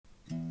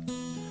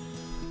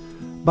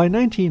By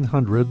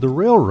 1900, the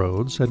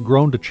railroads had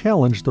grown to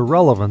challenge the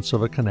relevance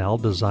of a canal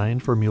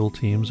designed for mule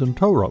teams and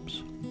tow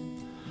ropes.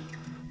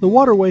 The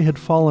waterway had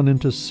fallen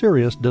into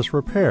serious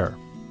disrepair,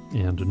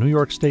 and New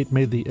York State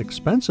made the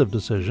expensive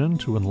decision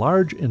to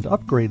enlarge and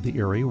upgrade the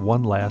Erie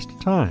one last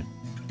time.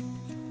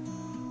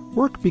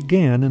 Work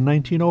began in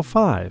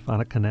 1905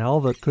 on a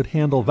canal that could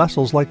handle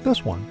vessels like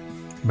this one,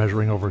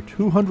 measuring over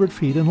 200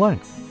 feet in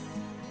length.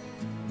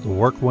 The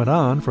work went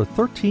on for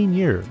 13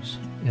 years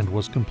and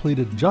was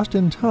completed just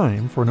in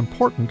time for an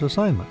important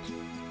assignment.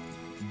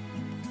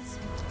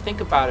 Think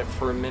about it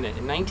for a minute.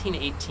 In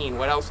 1918,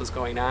 what else was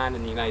going on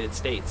in the United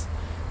States?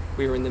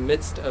 We were in the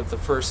midst of the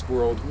First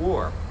World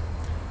War.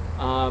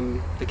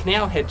 The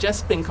canal had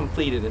just been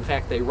completed. In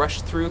fact, they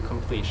rushed through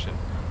completion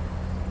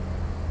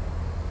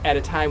at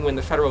a time when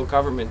the federal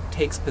government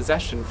takes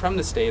possession from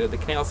the state of the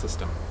canal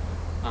system.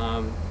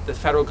 The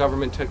federal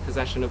government took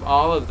possession of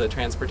all of the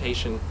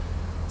transportation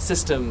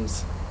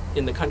systems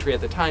in the country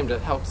at the time to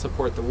help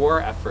support the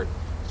war effort,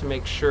 to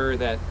make sure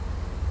that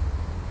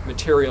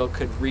material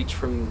could reach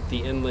from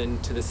the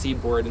inland to the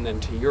seaboard and then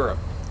to Europe.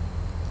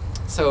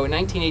 So in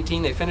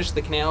 1918 they finished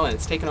the canal and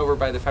it's taken over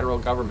by the federal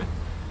government.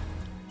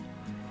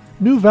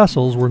 New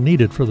vessels were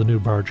needed for the new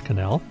barge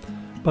canal,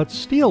 but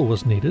steel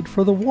was needed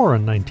for the war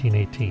in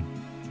 1918,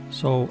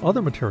 so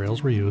other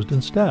materials were used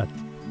instead.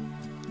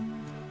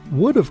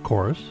 Wood, of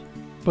course,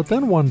 but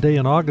then one day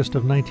in August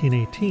of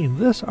 1918,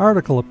 this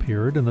article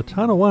appeared in the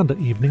Tonawanda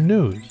Evening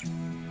News.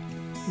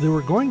 They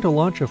were going to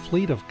launch a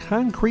fleet of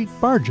concrete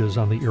barges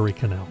on the Erie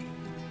Canal.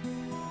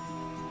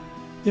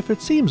 If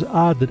it seems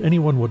odd that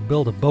anyone would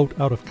build a boat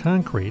out of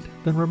concrete,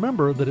 then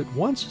remember that it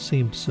once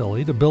seemed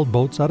silly to build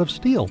boats out of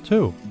steel,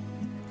 too.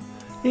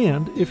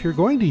 And if you're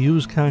going to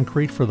use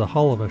concrete for the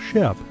hull of a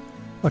ship,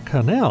 a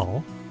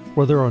canal,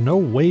 where there are no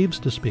waves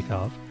to speak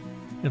of,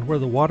 and where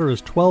the water is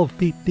 12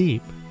 feet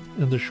deep,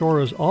 and the shore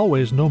is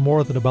always no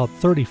more than about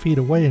 30 feet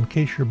away in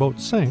case your boat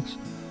sinks,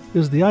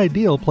 is the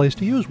ideal place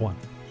to use one.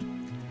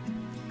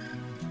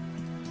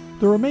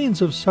 The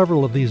remains of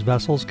several of these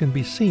vessels can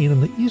be seen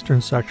in the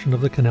eastern section of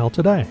the canal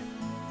today.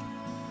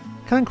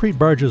 Concrete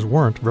barges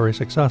weren't very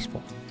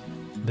successful.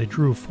 They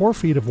drew 4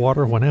 feet of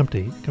water when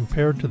empty,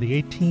 compared to the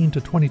 18 to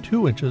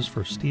 22 inches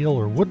for steel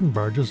or wooden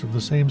barges of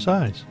the same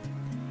size.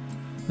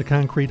 The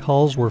concrete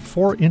hulls were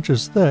 4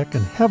 inches thick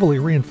and heavily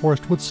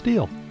reinforced with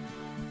steel,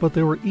 but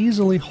they were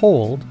easily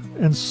holed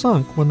and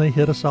sunk when they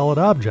hit a solid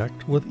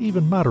object with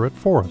even moderate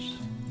force.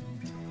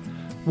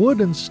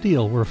 Wood and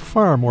steel were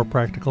far more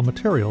practical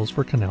materials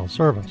for canal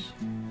service.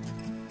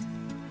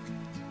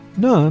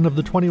 None of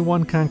the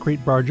 21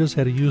 concrete barges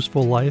had a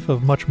useful life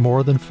of much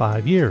more than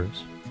 5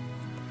 years.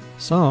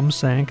 Some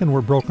sank and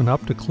were broken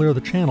up to clear the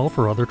channel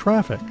for other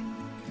traffic.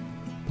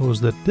 Those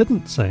that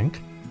didn't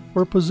sink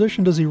were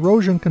positioned as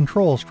erosion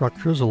control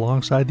structures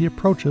alongside the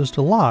approaches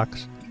to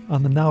locks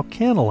on the now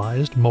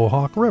canalized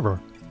Mohawk River.